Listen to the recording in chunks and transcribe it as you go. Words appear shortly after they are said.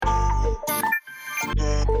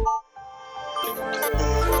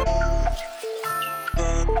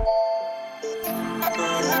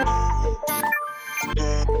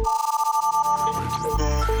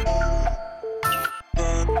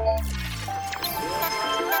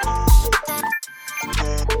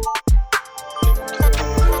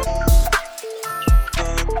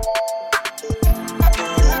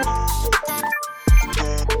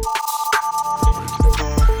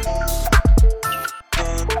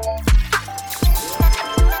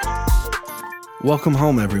Welcome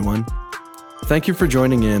home, everyone. Thank you for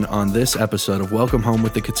joining in on this episode of Welcome Home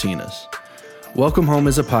with the Katinas. Welcome Home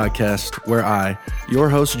is a podcast where I, your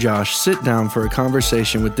host Josh, sit down for a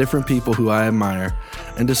conversation with different people who I admire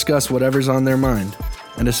and discuss whatever's on their mind,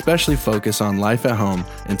 and especially focus on life at home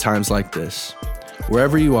in times like this.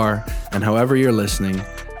 Wherever you are and however you're listening,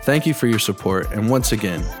 thank you for your support, and once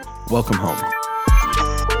again, welcome home.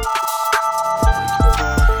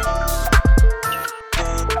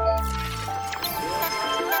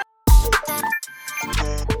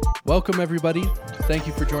 Welcome, everybody. Thank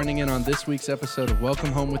you for joining in on this week's episode of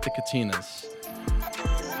Welcome Home with the Katinas.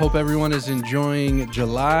 Hope everyone is enjoying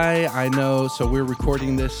July. I know, so we're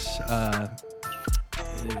recording this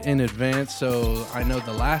in advance, so I know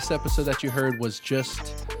the last episode that you heard was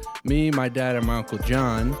just me, my dad, and my Uncle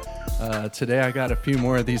John. Today I got a few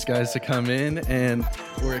more of these guys to come in, and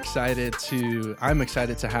I'm excited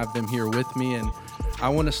to have them here with me. And I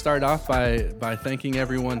want to start off by thanking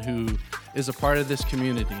everyone who is a part of this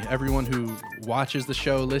community, everyone who watches the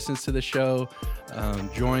show, listens to the show,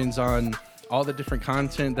 joins on all the different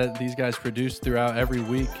content that these guys produce throughout every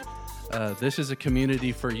week. This is a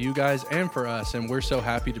community for you guys and for us, and we're so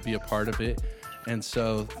happy to be a part of it. And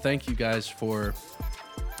so thank you guys for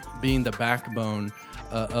being the backbone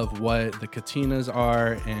of what the Katinas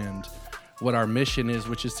are and what our mission is,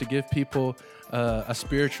 which is to give people a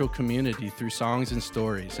spiritual community through songs and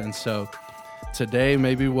stories. And so today,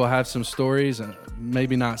 maybe we'll have some stories,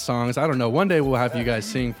 maybe not songs. I don't know. One day we'll have you guys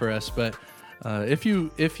sing for us. But if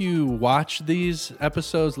you watch these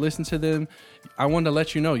episodes, listen to them, I want to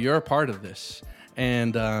let you know you're a part of this.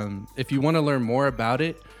 And if you want to learn more about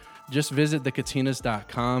it, just visit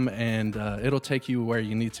thekatinas.com, and it'll take you where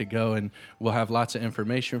you need to go. And we'll have lots of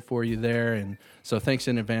information for you there. And so thanks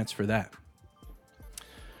in advance for that.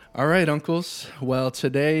 All right, uncles. Well,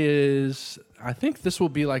 today is, I think this will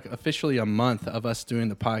be like officially a month of us doing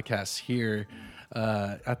the podcast here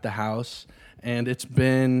at the house. And it's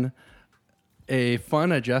been a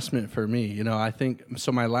fun adjustment for me. You know, I think,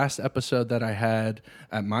 so my last episode that I had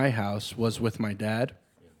at my house was with my dad.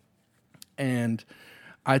 And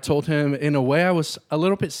I told him, in a way, I was a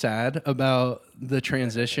little bit sad about the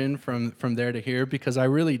transition from there to here, because I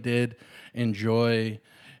really did enjoy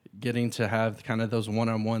getting to have kind of those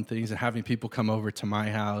one-on-one things and having people come over to my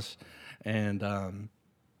house. And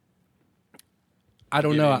I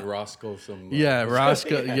don't know. Roscoe some. Yeah,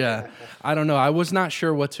 Roscoe. Yeah, I don't know. I was not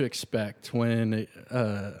sure what to expect when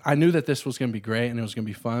I knew that this was going to be great and it was going to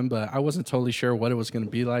be fun, but I wasn't totally sure what it was going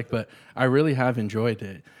to be like. But I really have enjoyed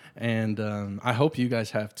it, and I hope you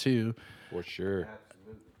guys have too. For sure.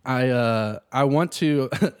 I want to,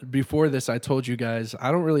 before this, I told you guys,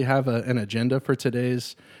 I don't really have an agenda for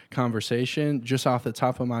today's conversation. Just off the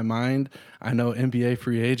top of my mind, I know NBA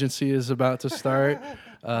free agency is about to start.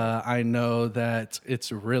 I know that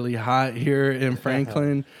it's really hot here in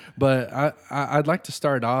Franklin, but I'd like to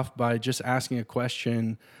start off by just asking a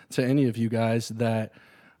question to any of you guys that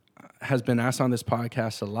has been asked on this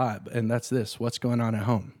podcast a lot, and that's this: what's going on at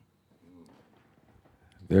home?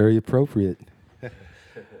 Very appropriate.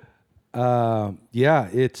 Yeah,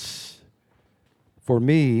 it's, for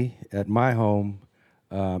me, at my home,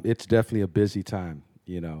 it's definitely a busy time,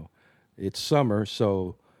 you know. It's summer,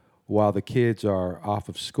 so while the kids are off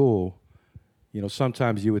of school, you know,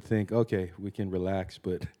 sometimes you would think, okay, we can relax,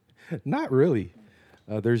 but not really.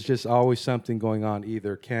 There's just always something going on,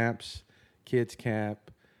 either camps, kids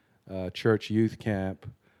camp, church youth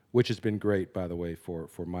camp, which has been great, by the way, for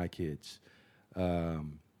my kids.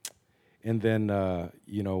 And then,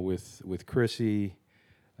 you know, with Chrissy,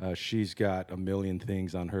 she's got a million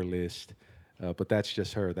things on her list, but that's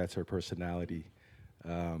just her. That's her personality.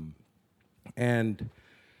 And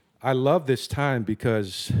I love this time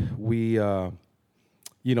because we,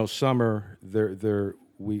 you know, summer,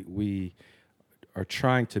 we are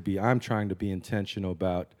trying to be, I'm trying to be intentional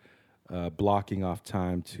about blocking off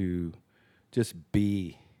time to just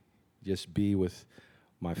be with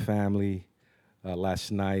my family.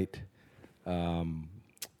 Last night,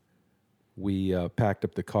 we packed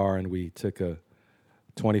up the car and we took a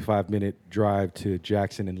 25-minute drive to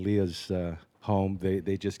Jackson and Leah's home.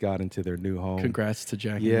 They just got into their new home. Congrats to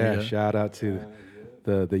Jack and Yeah, Leah. shout out to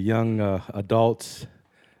the young adults.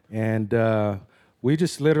 And we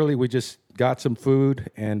just got some food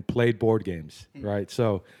and played board games, right?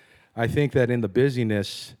 So I think that in the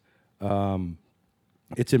busyness,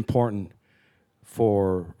 it's important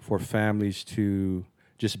for families to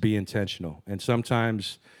just be intentional. And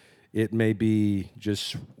sometimes it may be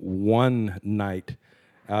just one night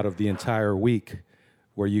out of the entire week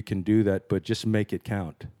where you can do that, but just make it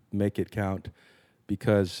count. Make it count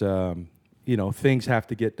because, you know, things have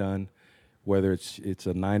to get done. whether it's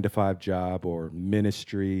a 9-to-5 job or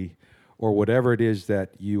ministry or whatever it is that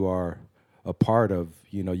you are a part of.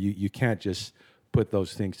 You can't just put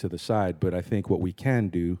those things to the side. But I think what we can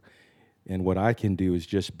do, and what I can do, is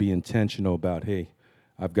just be intentional about, hey,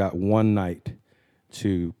 I've got one night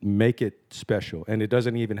to make it special. And it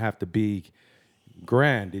doesn't even have to be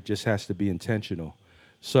grand. It just has to be intentional.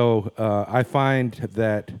 So I find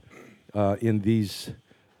that in these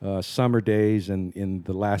summer days and in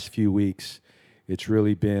the last few weeks, it's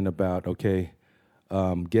really been about, okay,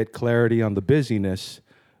 get clarity on the busyness,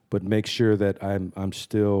 but make sure that I'm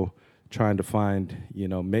still trying to find,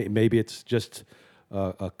 maybe it's just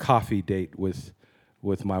a coffee date with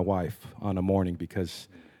my wife on a morning, because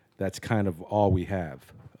that's kind of all we have.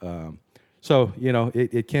 So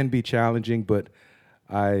it can be challenging, but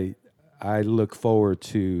I look forward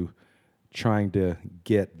to trying to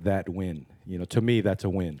get that win. To me, that's a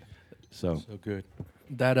win. So good.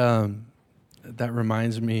 That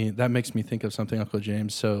reminds me. That makes me think of something, Uncle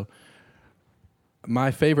James. So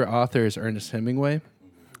my favorite author is Ernest Hemingway,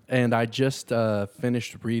 and I just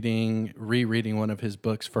finished rereading one of his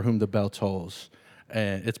books, For Whom the Bell Tolls.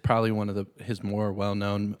 And it's probably one of his more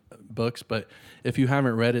well-known books, but if you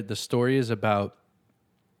haven't read it, the story is about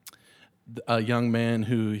a young man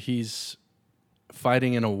who he's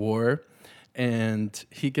fighting in a war, and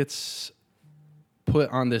he gets put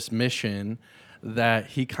on this mission that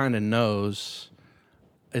he kind of knows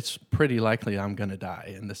it's pretty likely I'm going to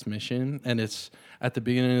die in this mission. And it's at the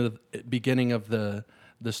beginning of the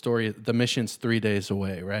story, the mission's 3 days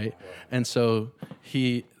away, right? And so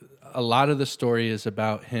a lot of the story is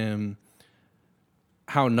about him,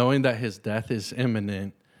 how knowing that his death is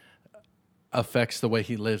imminent affects the way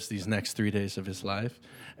he lives these next 3 days of his life.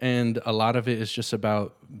 And a lot of it is just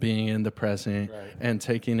about being in the present, right, and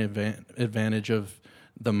taking advantage of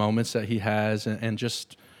the moments that he has. And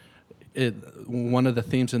just one of the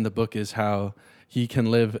themes in the book is how he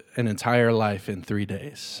can live an entire life in 3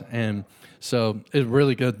 days. And so it's a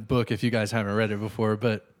really good book if you guys haven't read it before,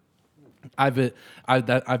 but I've been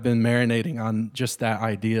marinating on just that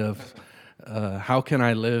idea of how can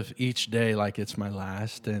I live each day like it's my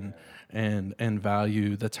last, and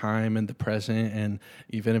value the time and the present, and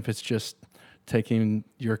even if it's just taking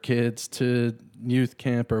your kids to youth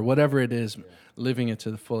camp or whatever it is, living it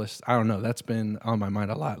to the fullest. I don't know. That's been on my mind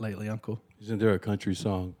a lot lately, Uncle. Isn't there a country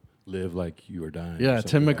song, "Live Like You Are Dying"? Yeah,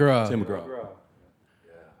 Tim McGraw. Tim McGraw.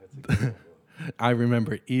 Yeah, that's a good I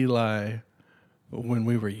remember Eli, when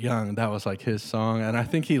we were young, that was like his song, and I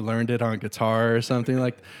think he learned it on guitar or something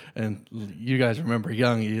like. And you guys remember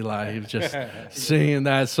young Eli? He was just singing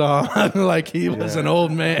that song like he was an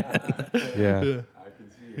old man. Yeah. I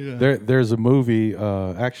can see it. There's a movie.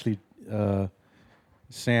 Actually,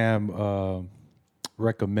 Sam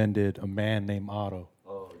recommended A Man Named Otto.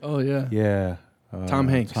 Oh yeah. Yeah. Tom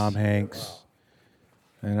Hanks. Wow.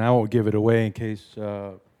 And I won't give it away in case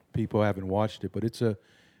people haven't watched it, but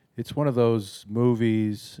it's one of those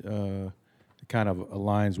movies that kind of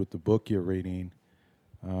aligns with the book you're reading.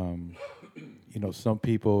 Some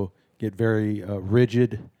people get very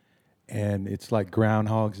rigid, and it's like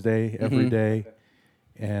Groundhog's Day every day.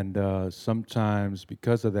 And sometimes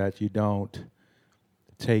because of that, you don't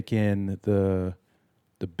take in the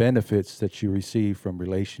benefits that you receive from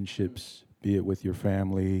relationships, be it with your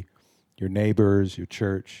family, your neighbors, your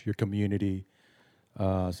church, your community.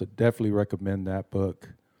 So definitely recommend that book.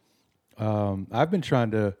 I've been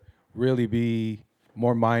trying to really be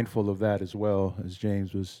more mindful of that as well, as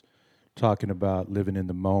James was talking about living in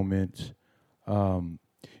the moment.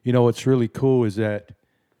 What's really cool is that,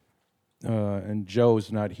 and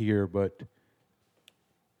Joe's not here, but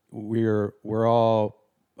we're all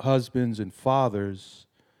husbands and fathers.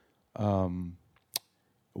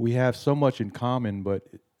 We have so much in common, but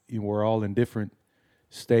we're all in different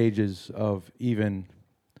stages of even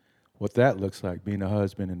what that looks like, being a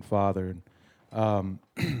husband and father. And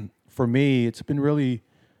for me, it's been really,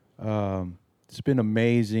 it's been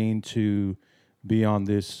amazing to be on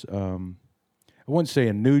this, I wouldn't say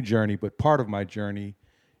a new journey, but part of my journey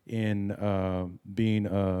in being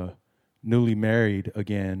newly married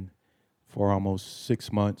again for almost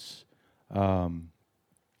 6 months.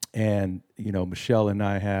 And, Michelle and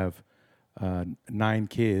I have 9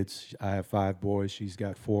 kids. I have 5 boys. She's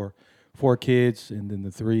got four kids, and then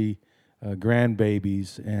the 3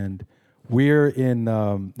 grandbabies. And we're in,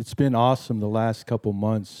 it's been awesome the last couple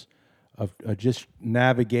months of just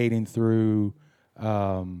navigating through,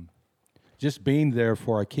 just being there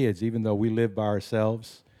for our kids, even though we live by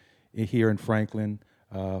ourselves here in Franklin.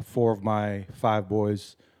 4 of my 5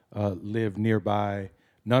 boys live nearby.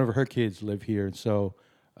 None of her kids live here. And so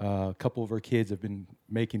A couple of our kids have been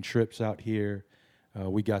making trips out here.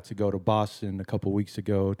 We got to go to Boston a couple weeks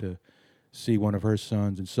ago to see one of her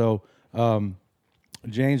sons. And so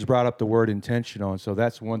James brought up the word intentional, and so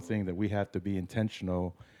that's one thing that we have to be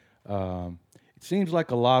intentional. It seems like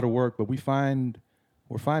a lot of work, but we're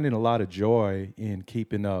finding a lot of joy in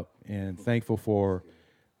keeping up, and thankful for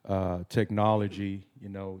technology. You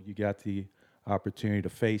know, you got the opportunity to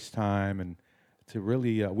FaceTime and to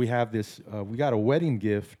really, we have this, we got a wedding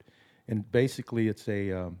gift, and basically it's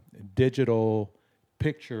a digital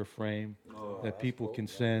picture frame that people can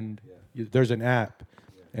send. There's an app,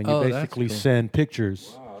 and you basically send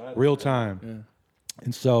pictures real time. Yeah.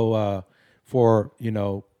 And so for, you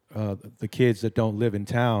know, the kids that don't live in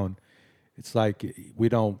town, it's like we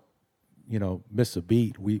don't, you know, miss a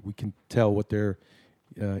beat. We can tell what they're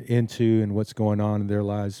into and what's going on in their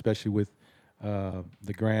lives, especially with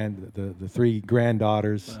the three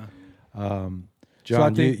granddaughters.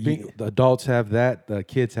 John, so I think the adults have that. The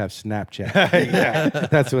kids have Snapchat. Yeah,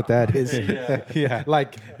 that's what that is. Yeah,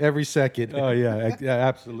 like every second. Oh yeah,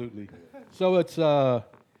 absolutely. So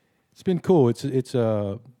it's been cool. It's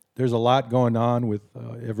there's a lot going on with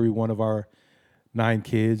every one of our 9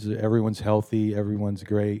 kids. Everyone's healthy. Everyone's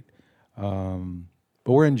great.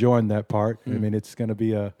 But we're enjoying that part. I mean, it's going to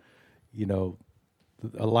be a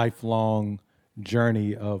lifelong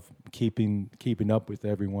journey of keeping up with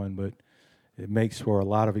everyone, but it makes for a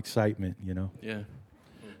lot of excitement, you know? Yeah.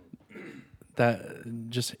 That,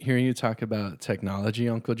 just hearing you talk about technology,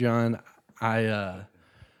 Uncle John, I'm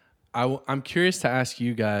curious to ask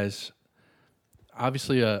you guys,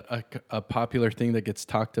 obviously a popular thing that gets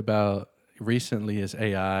talked about recently is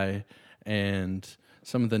AI and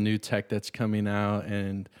some of the new tech that's coming out.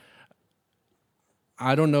 And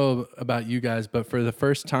I don't know about you guys, but for the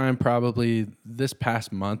first time, probably this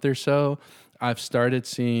past month or so, I've started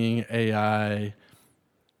seeing AI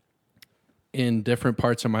in different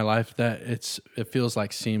parts of my life that it feels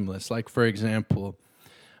like seamless. Like, for example,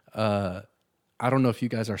 I don't know if you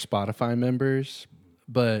guys are Spotify members,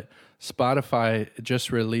 but Spotify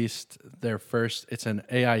just released their first, it's an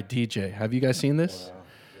AI DJ. Have you guys seen this? Wow.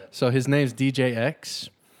 Yeah. So his name's DJ X,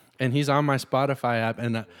 and he's on my Spotify app.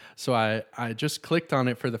 And so I just clicked on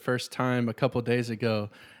it for the first time a couple days ago,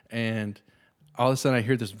 and all of a sudden I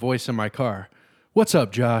hear this voice in my car. What's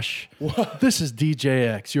up, Josh? What? This is DJ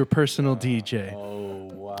X, your personal DJ. Oh,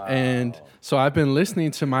 wow. And so I've been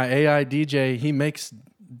listening to my AI DJ. He makes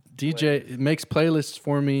playlists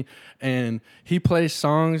for me, and he plays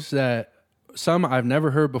songs that some I've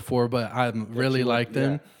never heard before, but I really like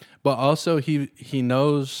them. Yeah. But also he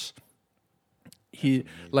knows,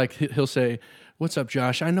 he'll say, "What's up,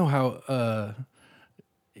 Josh? I know how."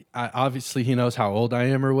 Obviously he knows how old I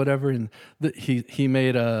am or whatever, and he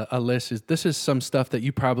made a list. This is some stuff that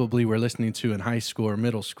you probably were listening to in high school or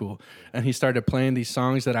middle school, and he started playing these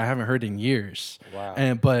songs that I haven't heard in years.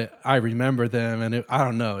 Wow! But I remember them, and I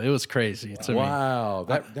don't know, it was crazy to me. Wow!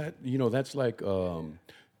 That that's like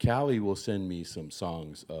Callie will send me some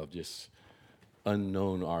songs of just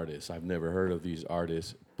unknown artists. I've never heard of these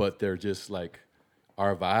artists, but they're just like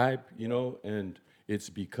our vibe, and it's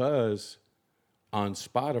because on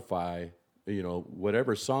Spotify,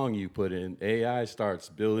 whatever song you put in, AI starts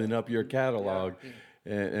building up your catalog.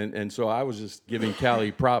 Yeah. And so I was just giving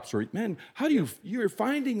Callie props for, man, how do you're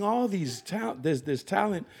finding all these this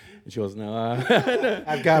talent? And she goes, no,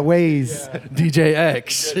 I've got ways. Yeah. DJ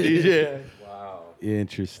X. DJ. Wow.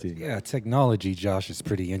 Interesting. Yeah, technology, Josh, is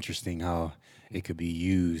pretty interesting how it could be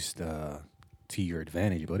used to your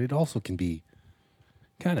advantage, but it also can be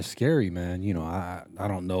kind of scary, man. I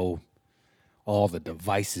don't know all the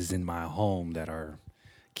devices in my home that are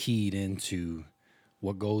keyed into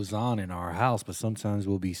what goes on in our house, but sometimes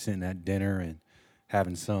we'll be sitting at dinner and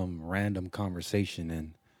having some random conversation,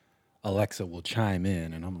 and Alexa will chime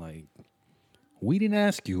in, and I'm like, we didn't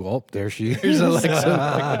ask you. Oh, there she is,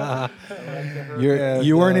 Alexa.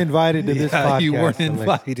 You weren't invited to this podcast. You weren't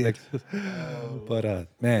invited. But,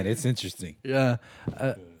 man, it's interesting. Yeah.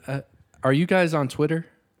 Are you guys on Twitter?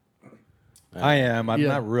 I am. I'm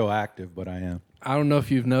not real active, but I am. I don't know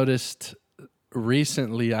if you've noticed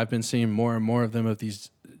recently, I've been seeing more and more of them, of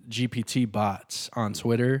these GPT bots on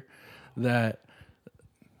Twitter, that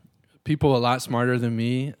people a lot smarter than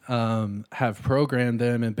me have programmed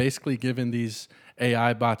them and basically given these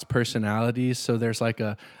AI bots personalities. So there's like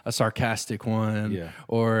a sarcastic one,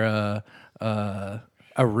 or a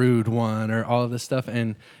rude one, or all of this stuff.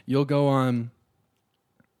 And you'll go on,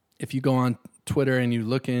 if you go on Twitter and you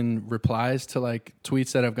look in replies to like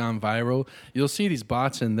tweets that have gone viral, you'll see these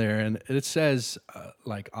bots in there, and it says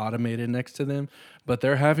like automated next to them, but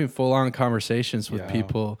they're having full on conversations with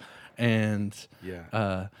people. and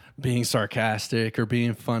being sarcastic or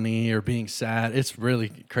being funny or being sad. It's really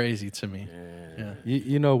crazy to me. Yeah.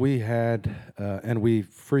 You know, we had, and we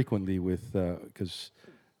frequently with, because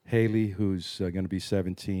Haley, who's going to be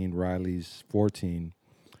 17, Riley's 14,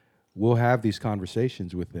 we'll have these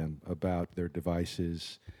conversations with them about their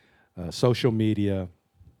devices, social media,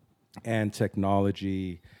 and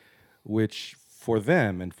technology, which for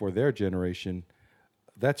them and for their generation,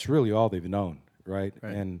 that's really all they've known, right?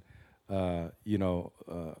 And,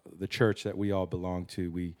 the church that we all belong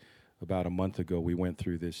to, about a month ago, we went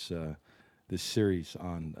through this series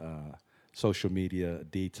on social media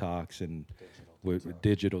detox and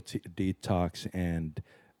digital detox, and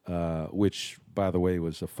which, by the way,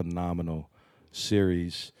 was a phenomenal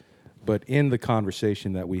series. But in the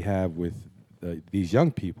conversation that we have with these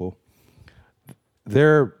young people,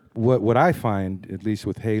 what I find, at least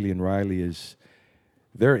with Haley and Riley, is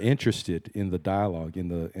they're interested in the dialogue,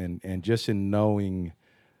 and just in knowing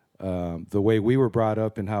the way we were brought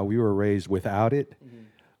up and how we were raised without it.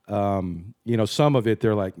 Some of it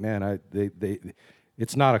they're like, man,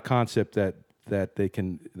 it's not a concept that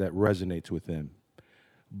resonates with them.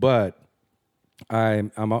 But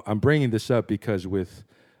I'm bringing this up because with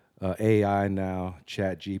AI now,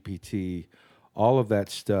 Chat GPT, all of that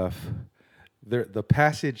stuff, the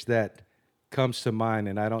passage that comes to mind,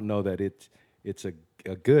 and I don't know that it's a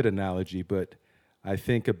good analogy, but I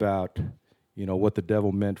think about, what the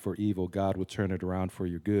devil meant for evil, God will turn it around for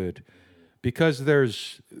your good. Because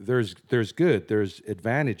there's good, there's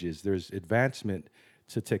advantages, there's advancement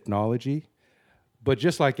to technology. But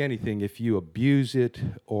just like anything, if you abuse it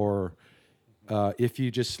or if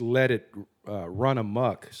you just let it run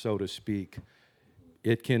amok, so to speak,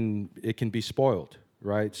 it can be spoiled,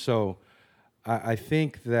 right? So I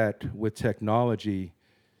think that with technology,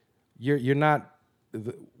 you're not,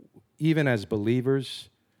 even as believers,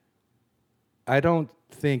 I don't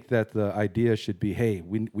think that the idea should be, hey,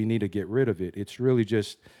 we need to get rid of it. It's really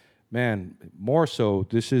just, man, more so,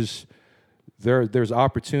 there's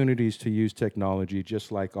opportunities to use technology,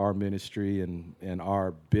 just like our ministry and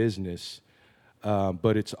our business,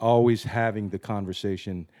 but it's always having the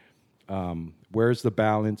conversation, where's the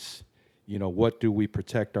balance? What do we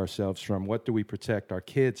protect ourselves from? What do we protect our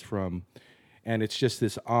kids from? And it's just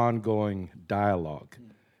this ongoing dialogue,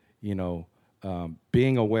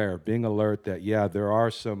 being aware, being alert that, there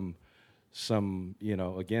are some,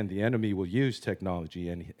 again, the enemy will use technology,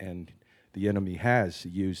 and the enemy has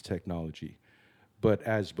used technology. But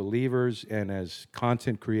as believers and as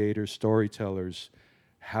content creators, storytellers,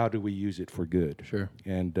 how do we use it for good? Sure.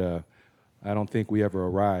 And I don't think we ever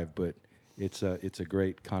arrive, but it's a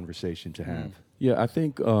great conversation to have. Yeah, I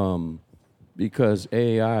think because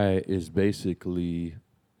AI is basically,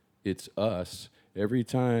 it's us. Every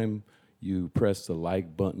time you press the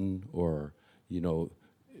like button or,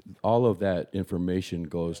 all of that information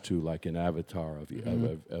goes to like an avatar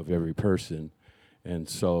of every person. And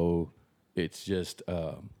so it's just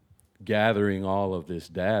gathering all of this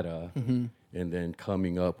data and then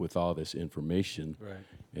coming up with all this information. Right.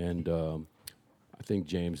 And I think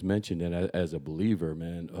James mentioned that as a believer,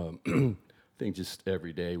 man, I think just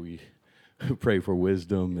every day we pray for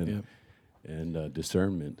wisdom and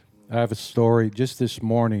discernment. I have a story just this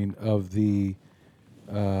morning of the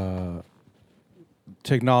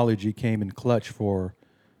technology came in clutch for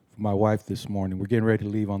my wife this morning. We're getting ready to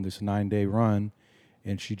leave on this 9-day run,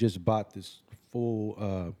 and she just bought this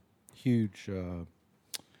full, huge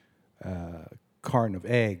carton of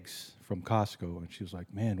eggs from Costco. And she was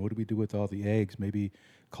like, man, what do we do with all the eggs? Maybe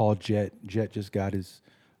call Jet. Jet just got he's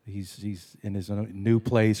in his new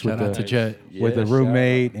place Shout out to Jet. with a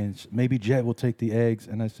roommate, and maybe Jet will take the eggs.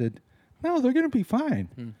 And I said, no, they're going to be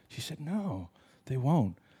fine. She said, no, they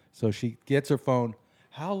won't. So she gets her phone.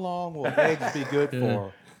 How long will eggs be good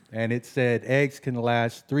for? And it said eggs can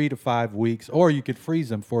last 3 to 5 weeks, or you could freeze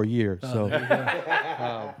them for a year.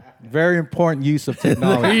 So very important use of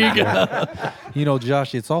technology. There you go.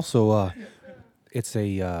 Josh, it's also it's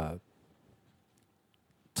a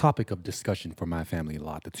topic of discussion for my family a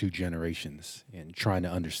lot, the two generations, and trying to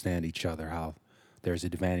understand each other, how there's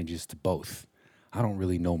advantages to both. I don't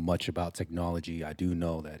really know much about technology. I do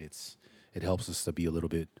know that it helps us to be a little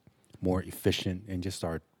bit more efficient in just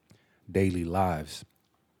our daily lives.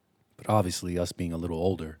 But obviously, us being a little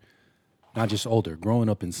older, not just older, growing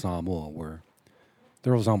up in Samoa, where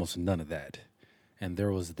there was almost none of that. And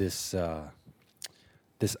there was this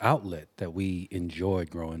outlet that we enjoyed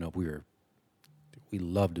growing up. We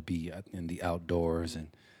loved to be in the outdoors and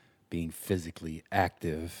being physically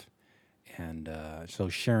active. And so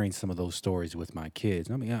sharing some of those stories with my kids.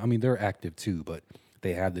 I mean, they're active too, but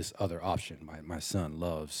they have this other option. My son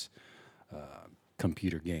loves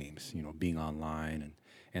computer games, being online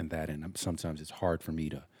and that. And sometimes it's hard for me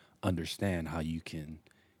to understand how you can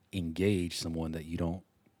engage someone that you don't,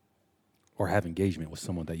 or have engagement with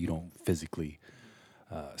someone that you don't physically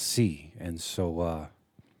see. And so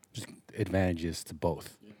just advantages to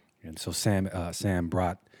both. And so Sam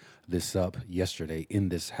brought this up yesterday. In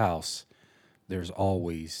this house, there's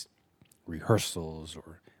always rehearsals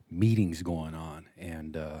or meetings going on.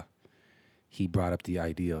 And he brought up the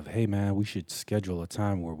idea of, hey, man, we should schedule a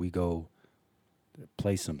time where we go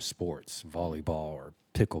play some sports, volleyball or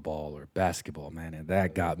pickleball or basketball, man. And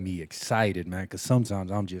that got me excited, man, because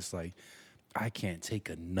sometimes I'm just like, I can't take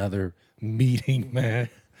another meeting, man.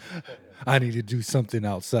 I need to do something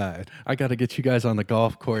outside. I got to get you guys on the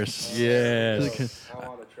golf course. Yes. I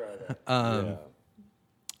want to try that.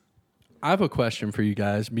 I have a question for you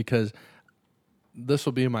guys, because this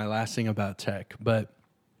will be my last thing about tech, but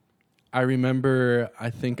I remember, I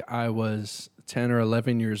think I was 10 or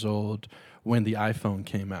 11 years old when the iPhone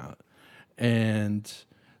came out. And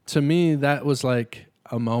to me, that was like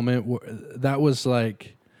a moment that was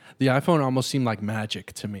like, the iPhone almost seemed like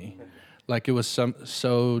magic to me. Like it was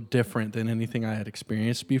so different than anything I had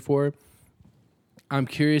experienced before. I'm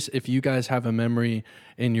curious if you guys have a memory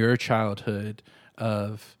in your childhood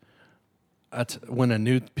of when a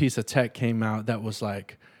new piece of tech came out that was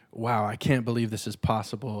like, wow, I can't believe this is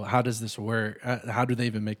possible. How does this work? How do they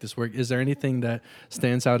even make this work? Is there anything that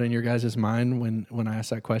stands out in your guys' mind when I ask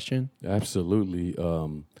that question? Absolutely.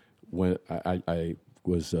 When I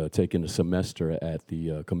was taking a semester at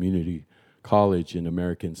the community college in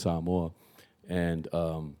American Samoa, and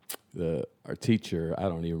our teacher, I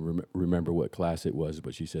don't even remember what class it was,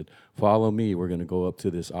 but she said, "Follow me. We're going to go up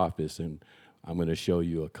to this office, and I'm going to show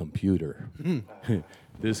you a computer."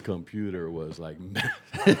 This computer was like,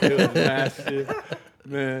 it was massive,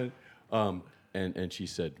 man. And she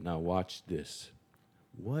said, "Now watch this.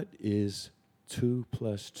 What is 2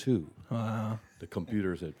 + 2?" Wow. The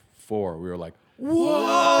computer said 4. We were like,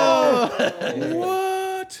 "Whoa!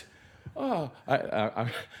 What?" Oh,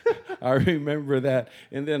 I remember that.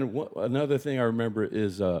 And then another thing I remember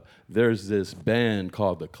is there's this band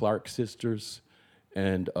called the Clark Sisters,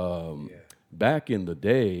 and back in the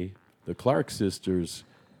day, the Clark Sisters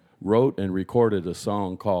wrote and recorded a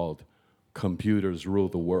song called "Computers Rule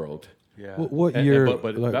the World." Yeah. What year?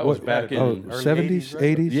 But that was back in 70s,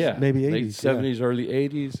 80s? Yeah, Maybe 80s. late 70s, early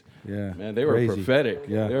 80s. Yeah. Man, they were Crazy. prophetic.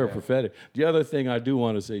 Yeah. They were prophetic. The other thing I do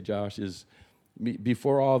want to say, Josh, is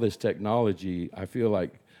before all this technology, I feel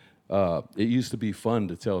like it used to be fun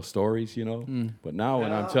to tell stories, But now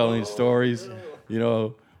when I'm telling stories,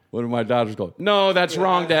 one of my daughters go, "No, that's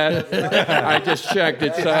wrong, Dad. I just checked.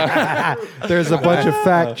 It's There's a bunch of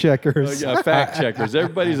fact checkers. yeah, fact checkers.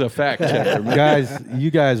 Everybody's a fact checker, man." Guys, you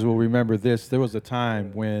guys will remember this. There was a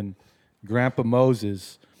time when Grandpa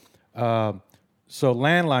Moses, so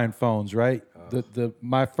landline phones, right?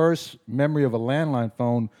 My first memory of a landline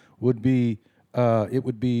phone would be,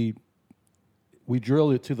 we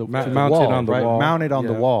drilled it to the Mounted wall, on the right? wall. Mounted on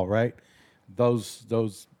the Yeah. wall, right?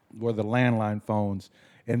 Those were the landline phones.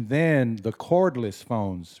 And then the cordless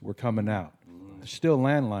phones were coming out. Still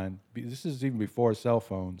landline. This is even before cell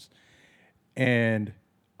phones. And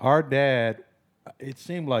our dad, it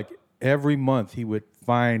seemed like every month he would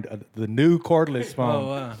find the new cordless phone. Oh,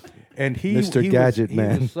 wow. And Mr. Gadget he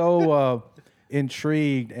Man. was so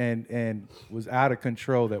intrigued and was out of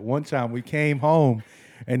control that one time we came home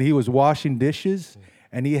and he was washing dishes.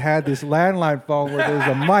 And he had this landline phone where there's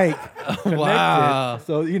a mic connected. Wow.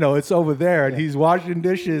 So, it's over there, and he's washing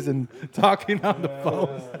dishes and talking on the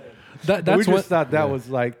phone. That's We just what thought that was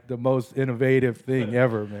like the most innovative thing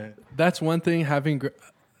ever, man. that's one thing.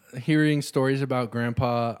 Hearing stories about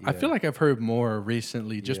Grandpa, I feel like I've heard more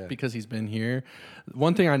recently just because he's been here.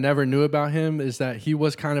 One thing I never knew about him is that he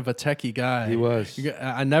was kind of a techie guy. He was.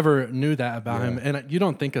 I never knew that about him. And you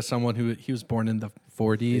don't think of someone he was born in the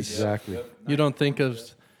 40s. Exactly. You don't think of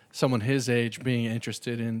someone his age being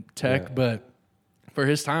interested in tech, but for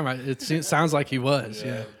his time, it sounds like he was.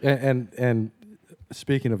 Yeah. And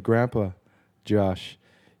speaking of Grandpa, Josh,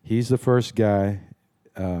 he's the first guy,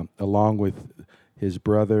 along with his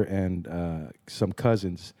brother and some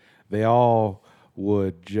cousins. They all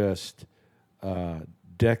would just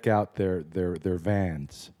deck out their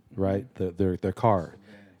vans, right? Their car.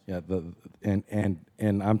 Yeah. And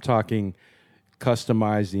I'm talking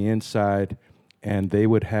customize the inside, and they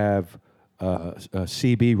would have a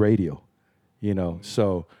CB radio,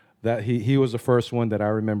 So that he was the first one that I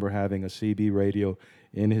remember having a CB radio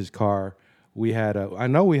in his car. I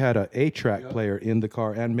know we had a 8-track player in the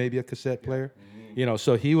car and maybe a cassette player,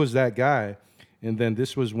 So he was that guy, And then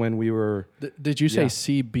this was when we were. Did you say Yeah.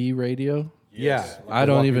 CB radio? Yes. I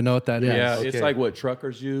don't even know what that is. Yeah, Okay. it's like what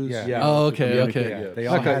truckers use. Yeah. you Oh, know, to okay, communicate. okay. Yeah. They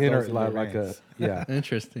all Like had a those in their like a vans. yeah.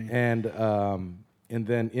 Interesting. And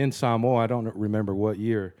then in Samoa, I don't remember what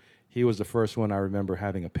year, he was the first one I remember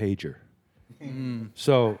having a pager.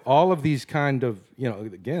 So all of these kind of,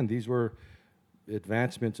 again, these were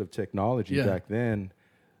advancements of technology Yeah. back then.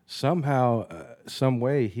 Somehow, some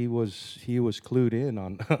way, he was clued in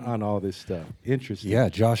on on all this stuff. Interesting. Yeah,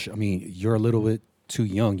 Josh, I mean, you're a little bit too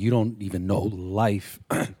young. You don't even know life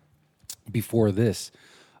before this.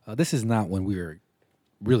 This is not when we were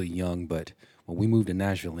really young, but when we moved to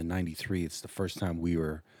Nashville in '93, it's the first time we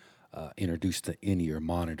were introduced to in-ear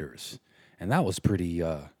monitors. And that was pretty,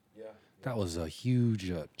 that was a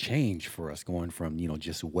huge change for us, going from,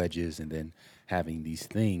 just wedges and then having these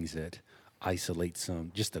things that isolate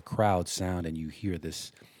just the crowd sound, and you hear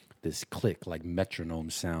this click, like metronome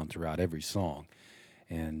sound throughout every song.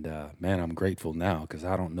 And man, I'm grateful now, because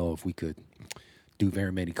I don't know if we could do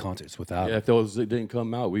very many concerts without Yeah, it. if those didn't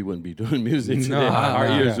come out, we wouldn't be doing music today. No, Our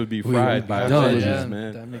no. ears would be We fried would by be done. wedges, Yeah,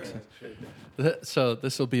 man. that makes sense. So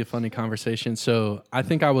this will be a funny conversation. So I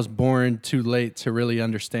think I was born too late to really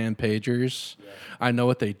understand pagers. I know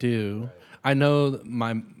what they do. I know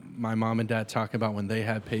my mom and dad talk about when they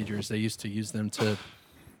had pagers, they used to use them to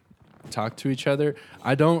talk to each other.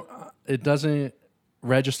 It doesn't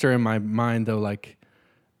register in my mind though, like,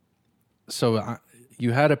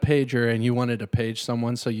 you had a pager and you wanted to page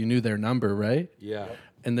someone, so you knew their number, right? Yeah.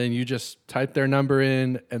 And then you just type their number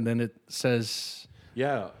in, and then it says,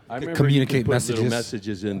 Yeah, I remember communicate you could put little messages.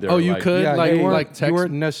 messages in there. "Oh, you like- could Yeah, like you weren't, text." you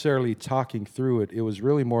weren't necessarily talking through it. It was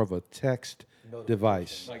really more of a text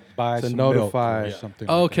device Buy to some notify. milk or something.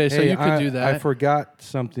 Oh, okay, so Hey, you could do that. I forgot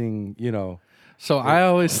something. So I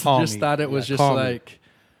always Call just me. thought it was Yeah, just call me.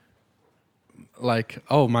 like,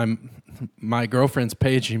 oh, my girlfriend's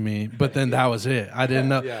paging me, but then that was it. I didn't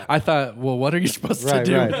know. Yeah. I thought, well, what are you supposed Right,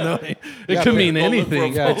 to do? right. Knowing? It Yeah, could but- mean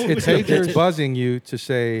anything. Yeah, it's buzzing you to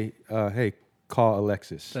say, "Hey, call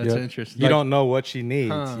Alexis." That's interesting. You don't know what she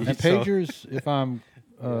needs. Huh. You- And so- pagers, if I'm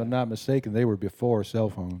not mistaken, they were before cell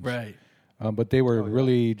phones. Right. But they were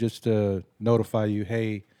really just to notify you,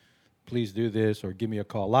 hey, please do this or give me a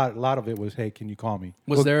call. A lot of it was, hey, can you call me?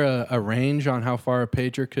 Was there a range on how far a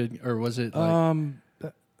pager could, or was it like,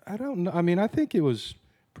 I don't know. I mean, I think it was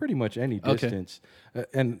pretty much any Okay. distance.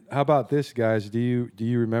 And how about this, guys? Do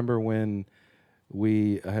you remember when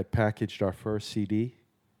we had packaged our first CD?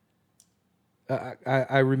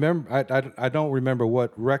 I remember. I don't remember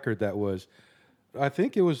what record that was. I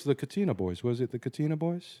think it was the Katina Boys. Was it the Katina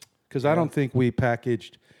Boys? Because I don't think we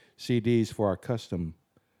packaged CDs for our custom.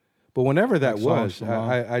 But whenever that Like songs was, from Mom.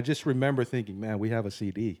 I just remember thinking, man, we have a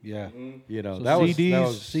CD. Yeah. You know, So that was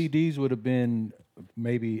CDs would have been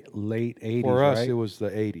maybe late 80s, for us. right? It was the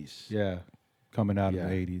 80s. Yeah, coming out Yeah. of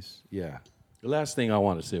the 80s. Yeah. The last thing I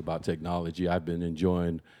want to say about technology, I've been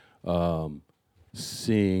enjoying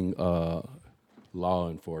seeing law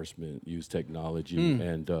enforcement use technology,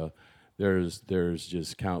 and there's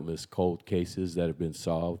just countless cold cases that have been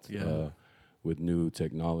solved with new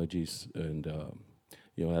technologies, and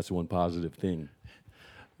that's one positive thing.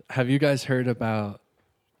 have you guys heard about,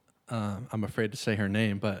 I'm afraid to say her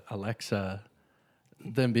name, but Alexa,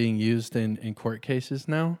 them being used in court cases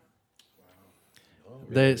now?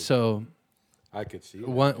 So I could see.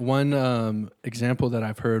 one example that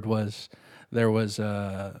I've heard was there was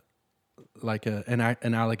like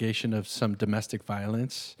an allegation of some domestic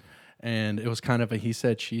violence, and it was kind of a he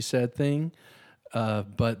said she said thing,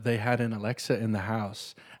 but they had an Alexa in the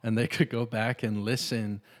house, and they could go back and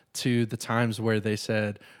listen to the times where they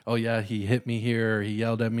said, "Oh yeah, he hit me here, or he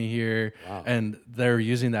yelled at me here," and they're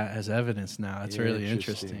using that as evidence now. It's really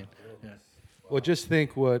interesting. Yeah. Well, just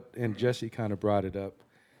think and Jesse kind of brought it up.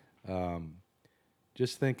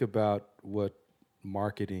 Just think about what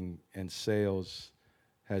marketing and sales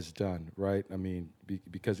has done, right? I mean,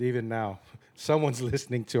 because even now, someone's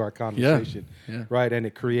listening to our conversation, yeah. right? And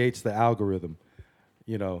it creates the algorithm.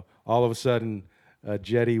 All of a sudden,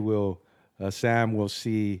 Sam will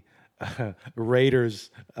see Raiders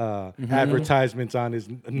advertisements on his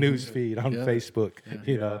news feed on Facebook.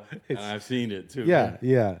 And I've seen it too.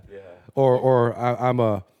 Yeah. Or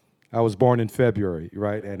I was born in February,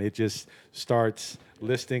 right? And it just starts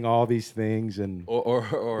listing all these things, and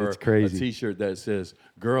Or It's crazy. a T-shirt that says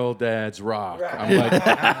 "Girl Dads Rock." I'm like,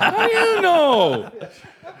 how do you know?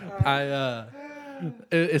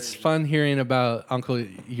 It's fun hearing about Uncle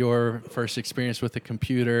your first experience with the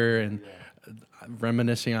computer and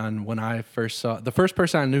reminiscing on when I first saw the first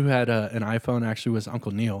person I knew who had an iPhone actually was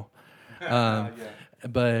Uncle Neil,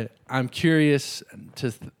 but I'm curious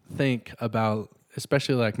to think about,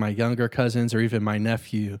 especially like my younger cousins or even my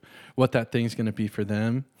nephew, what that thing's going to be for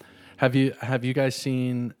them. Have you guys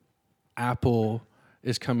seen Apple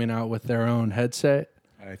is coming out with their own headset?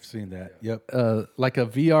 I've seen that. Yep. Like a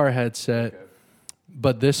VR headset,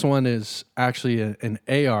 but this one is actually an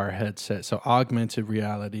AR headset, so augmented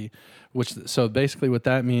reality. So basically, what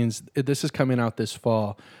that means, this is coming out this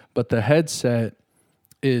fall, but the headset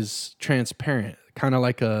is transparent, kind of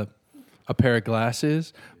like a pair of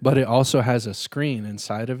glasses, but it also has a screen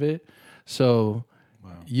inside of it. So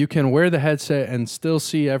you can wear the headset and still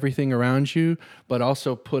see everything around you, but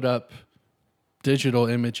also put up digital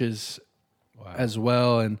images as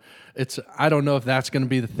well. And I don't know if that's going to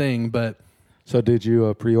be the thing, but So did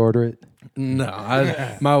you pre-order it?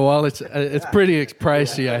 no, my wallet's it's pretty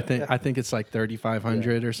pricey. I think it's like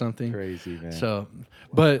 $3,500 or something. Crazy, man. So,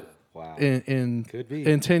 but Wow. in Could be.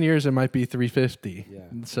 in 10 years it might be $350. Yeah.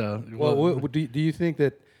 So Well, do you think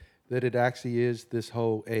that it actually is this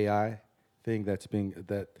whole AI thing that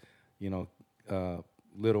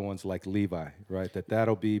little ones like Levi, right?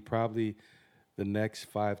 That'll be probably the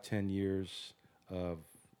next 5-10 years of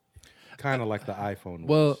kind of like the iPhone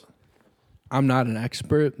well, was. I'm not an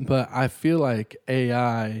expert, but I feel like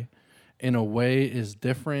AI in a way is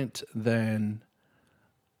different than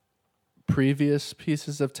previous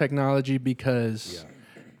pieces of technology because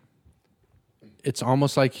it's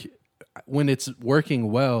almost like when it's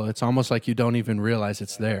working well, it's almost like you don't even realize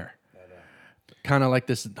it's there. Kind of like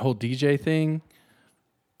this whole DJ thing.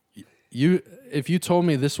 If you told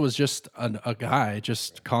me this was just a guy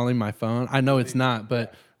just calling my phone, I know it's not,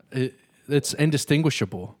 but it's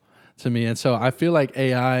indistinguishable to me. And so I feel like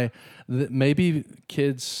AI, maybe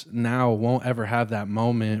kids now won't ever have that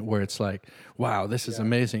moment where it's like, wow, this is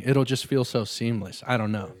amazing. It'll just feel so seamless. I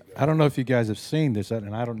don't know. I don't know if you guys have seen this,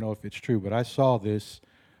 and I don't know if it's true, but I saw this.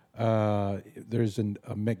 There's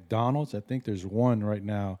a McDonald's. I think there's one right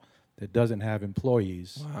now that doesn't have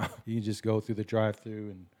employees. Wow. You can just go through the drive-through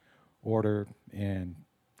and order, and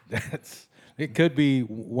it could be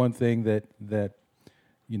one thing that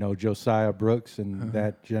Josiah Brooks and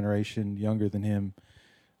that generation younger than him,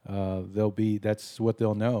 that's what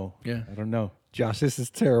they'll know. Yeah. I don't know. Josh, this is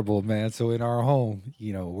terrible, man. So in our home,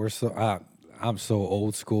 I'm so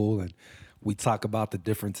old school, and we talk about the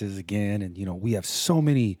differences again. And we have so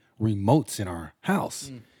many remotes in our house,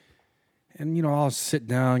 and I'll sit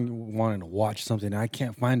down wanting to watch something, and I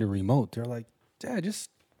can't find a remote. They're like, "Dad, just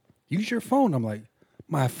use your phone." I'm like,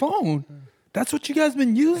 "My phone? That's what you guys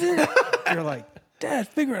been using?" They're like, "Dad,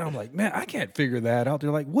 figure it out." I'm like, "Man, I can't figure that out." They're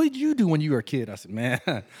like, "What did you do when you were a kid?" I said, "Man,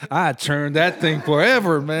 I turned that thing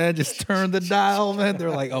forever, man. Just turn the dial, man." They're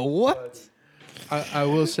like, "Oh, what?" I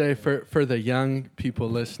will say for the young people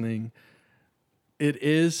listening, it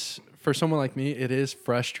is, for someone like me, it is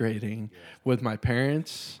frustrating with my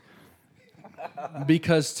parents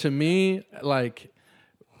because to me, like,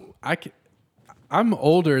 I'm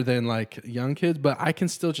older than like young kids, but I can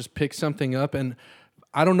still just pick something up, and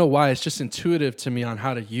I don't know why. It's just intuitive to me on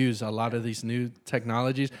how to use a lot of these new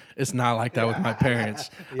technologies. It's not like that with my parents.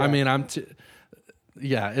 I mean,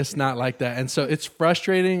 it's not like that. And so it's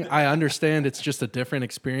frustrating. I understand it's just a different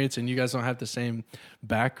experience and you guys don't have the same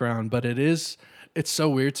background, but it's so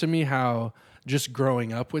weird to me how just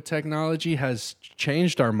growing up with technology has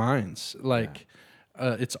changed our minds. Like,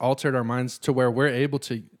 it's altered our minds to where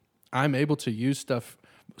I'm able to use stuff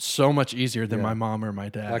so much easier than my mom or my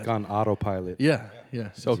dad. Like on autopilot. Yeah.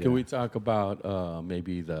 So can we talk about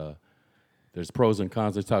maybe there's pros and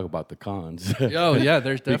cons. Let's talk about the cons. Oh, yeah,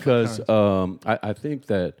 there's definitely because cons. I think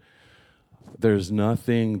that there's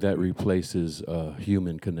nothing that replaces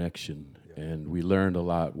human connection. And we learned a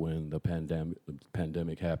lot when the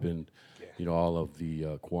pandemic happened, all of the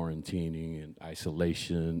quarantining and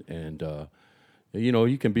isolation. And,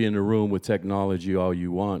 you can be in a room with technology all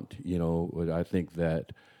you want, but I think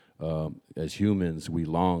that as humans, we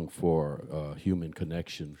long for human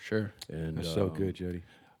connection. Sure. And That's so good, Jody.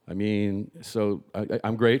 I mean, so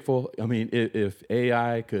I'm grateful. I mean, if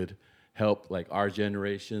AI could help like our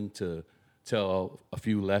generation to tell a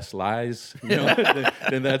few less lies,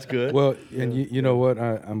 then that's good. Well, and you know what?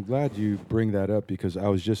 I'm glad you bring that up because I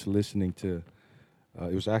was just listening to,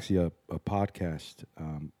 it was actually a podcast,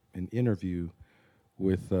 an interview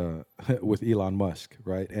with with Elon Musk,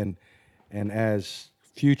 right? And as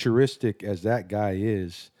futuristic as that guy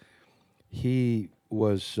is, he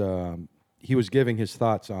was giving his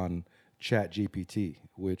thoughts on ChatGPT,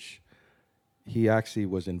 which he actually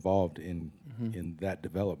was involved in that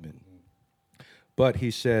development. But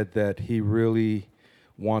he said that he really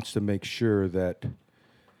wants to make sure that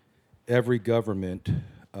every government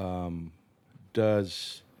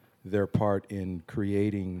does their part in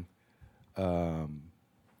creating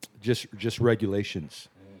just regulations,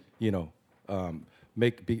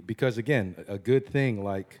 because again, a good thing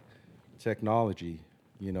like technology,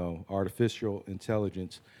 artificial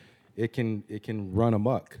intelligence, it can run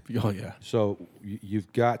amok. Oh yeah. So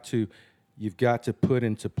you've got to put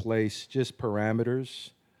into place just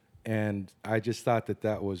parameters, and I just thought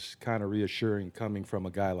that was kind of reassuring coming from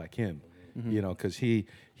a guy like him, because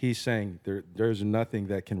he's saying there's nothing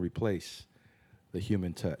that can replace the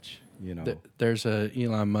human touch. There's a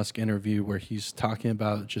Elon Musk interview where he's talking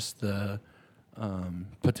about just the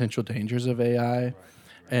potential dangers of AI,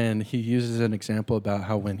 and he uses an example about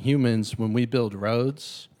how when we build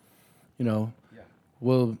roads,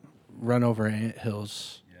 we'll run over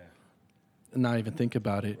anthills and not even think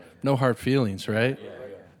about it. No hard feelings, right?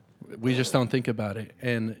 We just don't think about it.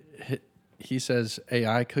 And he says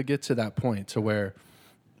AI could get to that point to where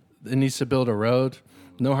it needs to build a road,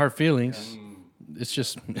 no hard feelings. It's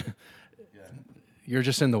just you're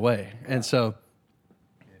just in the way. And so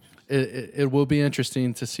it will be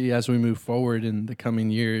interesting to see as we move forward in the coming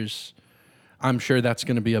years. I'm sure that's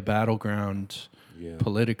going to be a battleground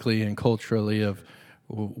politically and culturally of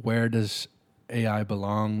where does AI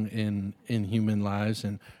belong in human lives,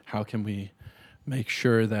 and how can we make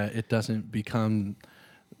sure that it doesn't become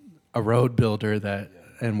a road builder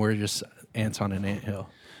and we're just ants on an anthill.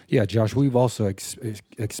 Yeah, Josh, we've also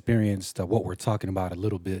experienced what we're talking about a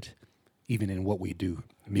little bit, even in what we do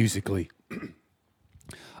musically.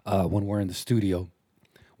 When we're in the studio,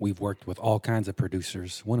 we've worked with all kinds of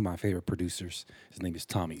producers. One of my favorite producers, his name is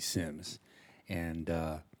Tommy Sims. And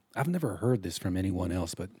I've never heard this from anyone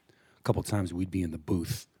else, but a couple times we'd be in the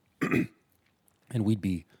booth and we'd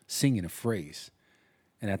be singing a phrase.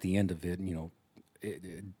 And at the end of it,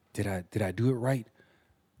 did I do it right?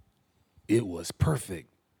 It was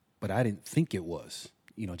perfect, but I didn't think it was.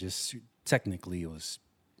 Just technically it was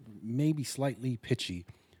maybe slightly pitchy,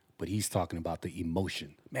 but he's talking about the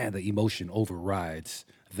emotion. Man, the emotion overrides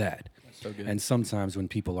that. That's so good. And sometimes when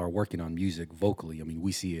people are working on music vocally,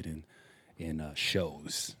 we see it in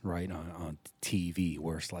shows, right, on TV,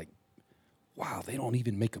 where it's like, wow, they don't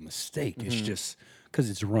even make a mistake. Mm-hmm. It's just because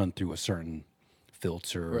it's run through a certain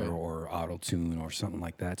filter or auto-tune or something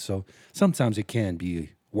like that. So sometimes it can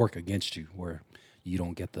work against you where you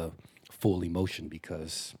don't get the full emotion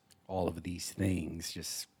because all of these things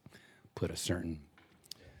just put a certain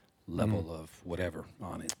level of whatever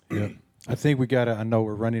on it. Yeah. I think I know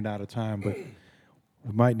we're running out of time, but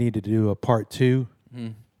we might need to do a part 2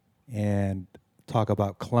 and talk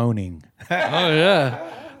about cloning. Oh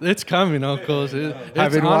yeah. It's coming, Uncles.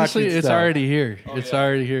 It's already here. It's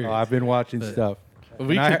already here. Oh, I've been watching stuff.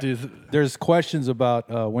 We could do. There's questions about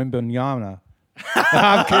Wembanyama.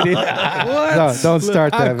 I'm kidding. What? No, don't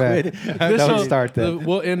start that, man. Don't start that.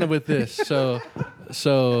 We'll end with this.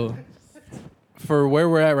 So for where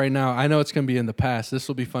we're at right now, I know it's going to be in the past. This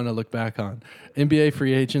will be fun to look back on. NBA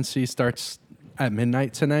free agency starts at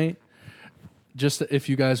midnight tonight. Just if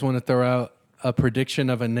you guys want to throw out a prediction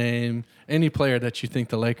of a name, any player that you think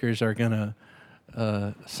the Lakers are going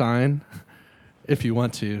to sign, if you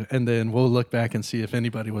want to, and then we'll look back and see if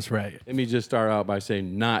anybody was right. Let me just start out by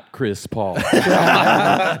saying not Chris Paul.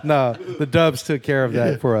 No, the Dubs took care of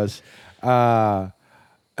that for us.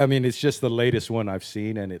 It's just the latest one I've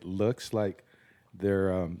seen, and it looks like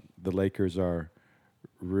the Lakers are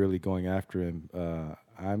really going after him.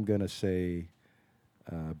 I'm going to say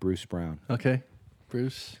Bruce Brown. Okay.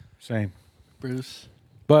 Bruce. Same. Bruce.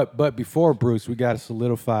 But before Bruce, we got to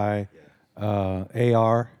solidify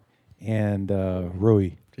AR and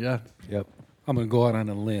Rui. Yeah. Yep. I'm going to go out on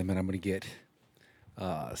a limb, and I'm going to get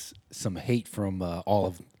some hate from all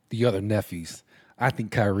of the other nephews. I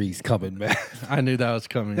think Kyrie's coming, man. I knew that was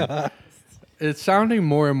coming. It's sounding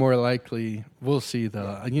more and more likely. We'll see,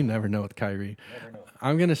 though. You never know with Kyrie.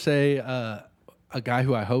 I'm going to say a guy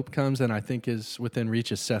who I hope comes and I think is within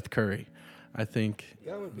reach is Seth Curry. I think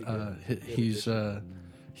he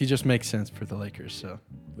just makes sense for the Lakers. So,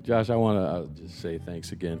 Josh, I want to just say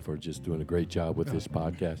thanks again for just doing a great job with this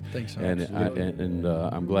podcast. Thanks so much. And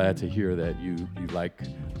I'm glad to hear that you like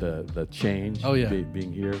the change. Oh, yeah.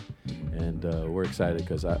 Being here, and we're excited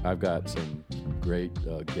because I've got some great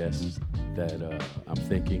guests that I'm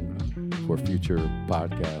thinking for future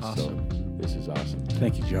podcasts. Awesome. So this is awesome.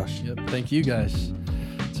 Thank you, Josh. Yep. Thank you, guys.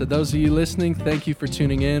 To those of you listening, thank you for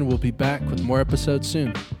tuning in. We'll be back with more episodes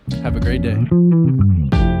soon. Have a great day.